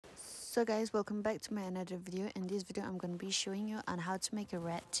So guys, welcome back to my another video. In this video I'm going to be showing you on how to make a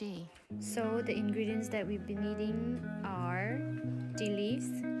red tea. So the ingredients that we've been needing are tea leaves.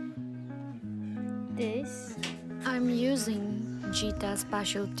 This I'm using Gita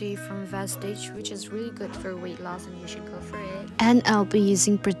specialty from Vestige, which is really good for weight loss and you should go for it. And I'll be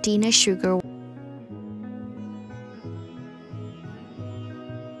using protein sugar.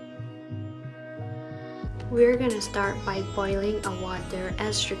 We're gonna start by boiling a water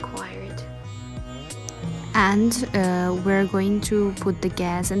as required. And we're going to put the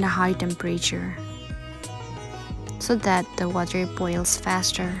gas in a high temperature so that the water boils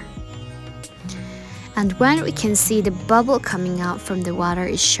faster. And when we can see the bubble coming out from the water,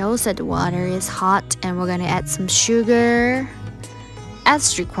 it shows that the water is hot, and we're gonna add some sugar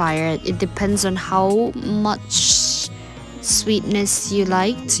as required. It depends on how much sweetness you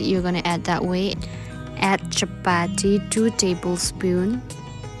liked, you're gonna add that way. Add chapati 2 tablespoons.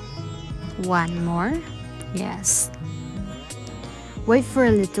 One more. Yes. Wait for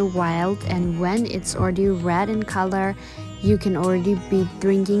a little while, and when it's already red in color, you can already be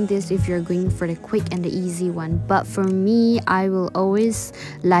drinking this if you're going for the quick and the easy one. But for me, I will always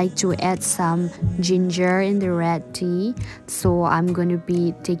like to add some ginger in the red tea. So I'm going to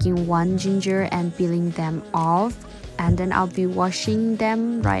be taking 1 ginger and peeling them off. And then I'll be washing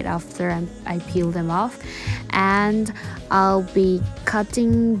them right after I peel them off, and I'll be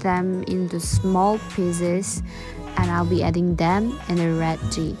cutting them into small pieces, and I'll be adding them in the red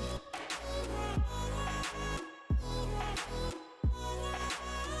tea.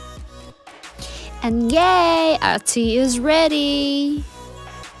 And yay, our tea is ready!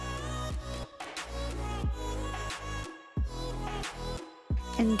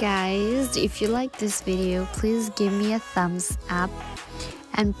 And guys, if you like this video, please give me a thumbs up,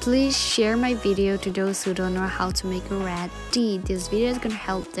 and please share my video to those who don't know how to make a red tea. This video is gonna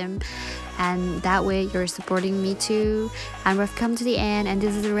help them, and that way you're supporting me too. And we've come to the end, and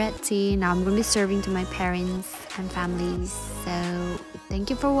this is the red tea. Now I'm gonna be serving to my parents and families. So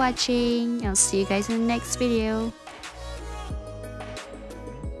thank you for watching. I'll see you guys in the next video.